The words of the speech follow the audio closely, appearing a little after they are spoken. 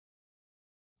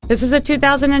This is a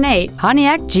 2008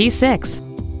 Pontiac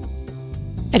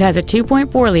G6. It has a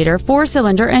 2.4-liter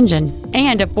four-cylinder engine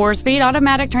and a 4-speed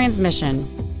automatic transmission.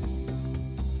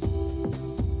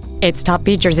 Its top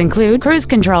features include cruise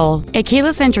control, a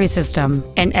keyless entry system,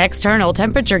 an external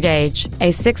temperature gauge,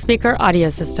 a 6-speaker audio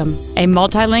system, a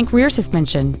multi-link rear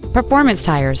suspension, performance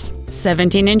tires,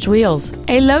 17-inch wheels,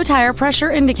 a low tire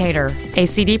pressure indicator, a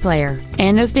CD player,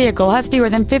 and this vehicle has fewer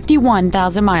than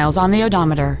 51,000 miles on the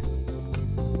odometer.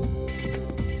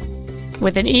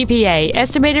 With an EPA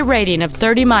estimated rating of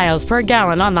 30 miles per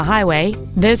gallon on the highway,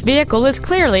 this vehicle is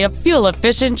clearly a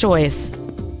fuel-efficient choice.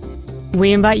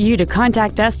 We invite you to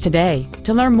contact us today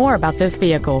to learn more about this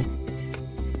vehicle.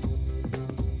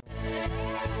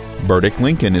 Burdick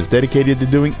Lincoln is dedicated to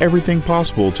doing everything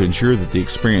possible to ensure that the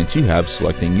experience you have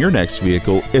selecting your next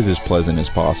vehicle is as pleasant as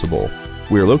possible.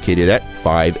 We are located at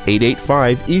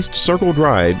 5885 East Circle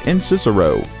Drive in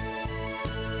Cicero.